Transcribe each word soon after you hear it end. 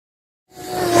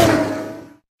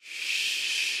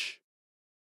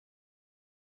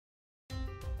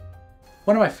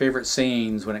One of my favorite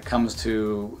sayings when it comes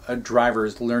to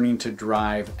drivers learning to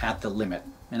drive at the limit,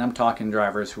 and I'm talking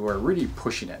drivers who are really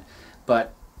pushing it,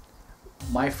 but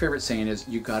my favorite saying is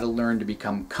you got to learn to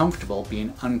become comfortable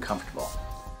being uncomfortable.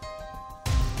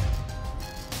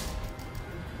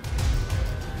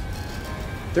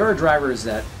 There are drivers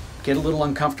that get a little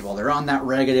uncomfortable. They're on that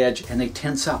ragged edge and they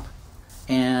tense up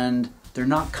and they're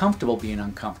not comfortable being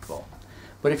uncomfortable.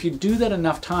 But if you do that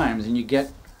enough times and you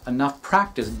get enough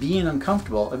practice being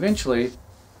uncomfortable, eventually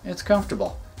it's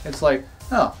comfortable. It's like,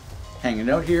 oh, hanging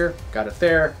out here, got it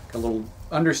there, got a little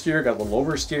understeer, got a little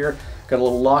oversteer, got a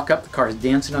little lock up, the car's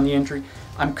dancing on the entry.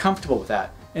 I'm comfortable with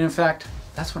that. And in fact,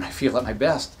 that's when I feel at my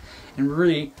best. And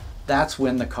really, that's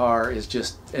when the car is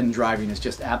just, and driving is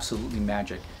just absolutely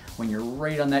magic. When you're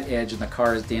right on that edge and the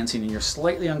car is dancing and you're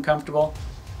slightly uncomfortable,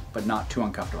 but not too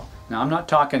uncomfortable. Now, I'm not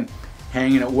talking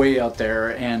hanging it way out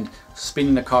there and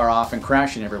spinning the car off and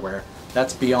crashing everywhere.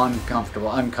 That's beyond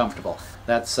uncomfortable.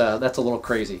 That's a little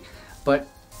crazy. But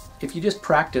if you just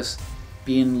practice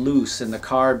being loose and the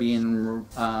car being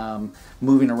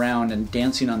moving around and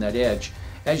dancing on that edge,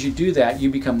 as you do that, you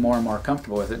become more and more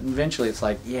comfortable with it. And eventually it's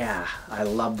like, yeah, I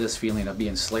love this feeling of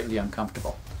being slightly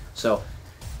uncomfortable. So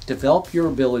develop your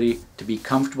ability to be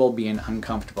comfortable being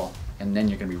uncomfortable, and then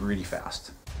you're going to be really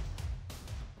fast.